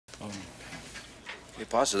¿Qué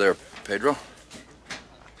pasa there, Pedro?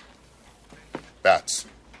 Bats.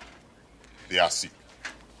 They are sick.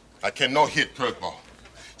 I cannot hit curveball.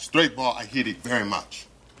 Straight ball, I hit it very much.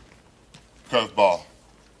 Curveball,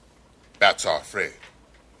 bats are afraid.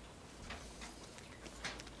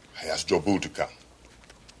 I asked Jobu to come.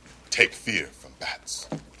 Take fear from bats.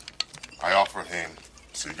 I offered him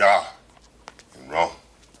cigar and rum.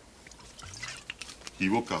 He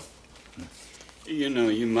will come. You know,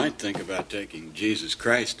 you might think about taking Jesus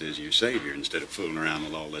Christ as your savior instead of fooling around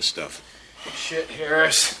with all this stuff. Shit,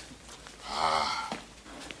 Harris.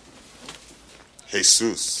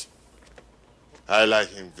 Jesus. I like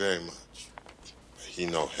him very much. But he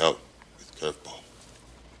no help with curveball.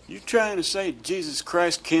 You trying to say Jesus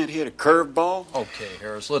Christ can't hit a curveball? Okay,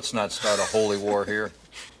 Harris, let's not start a holy war here.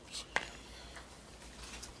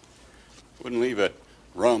 Wouldn't leave that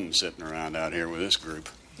rum sitting around out here with this group.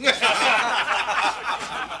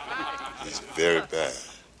 It's very bad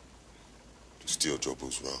to steal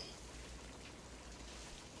Jobu's rum.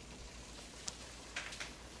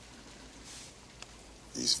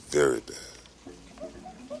 He's very bad.